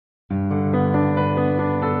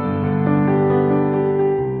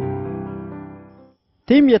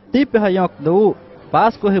tim ya tip hayok do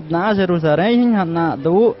Páscoa hibna Jerusalém hana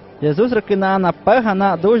do Jesus rakina na pa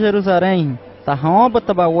hana do Jerusalém ta homba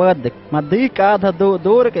tabawad madi kada do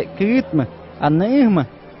ke kitma anirma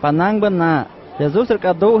panang bana Jesus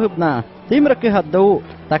rakado hibna tim rakihado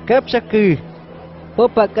ta kapshaki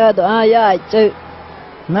popakado ayai che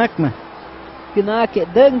nakma kina ke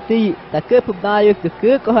deng ti ta kapda yok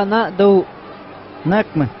ke ko hana do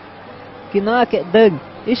nakma kina ke deng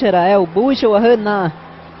Israel bucho hana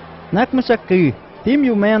nakma shaki tim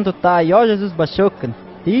yumento ta yo Jesus bashokan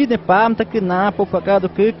ti de pam ta kina popakado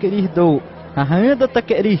ke querido a handa ta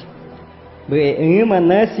queri bữa mà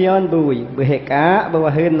nỡ sion bùi bữa cá bữa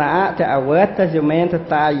hơn nã ta awat ta yumento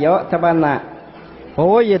ta yo tabana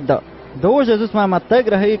oye do Jesus ma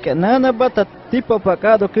matagra rei que nana bata tipo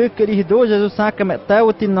popakado ke querido Jesus saca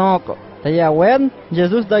metal tinoko ta yawen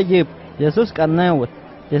Jesus da yip Jesus kanawat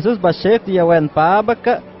Jesus bashek yawen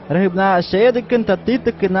pabaka rehibna shede kenta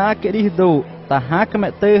tita kina querido ta hak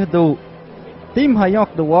meter do tim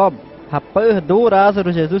hayok do wob happer do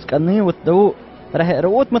razaro Jesus kanawat do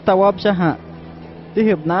reherut matawab shaha ti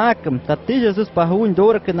hibnakam ta ti Jesus pahun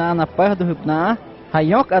dora kina na par do hibna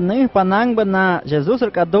hayok anin panang bana Jesus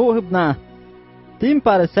rakado hibna tim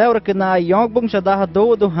pareceu kina yok bung shadah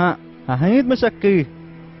do ha hind mashaki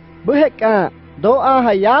buheka do a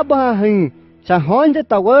hayaba hin sa honde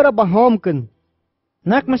tawara bahomken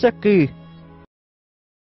nak mashaki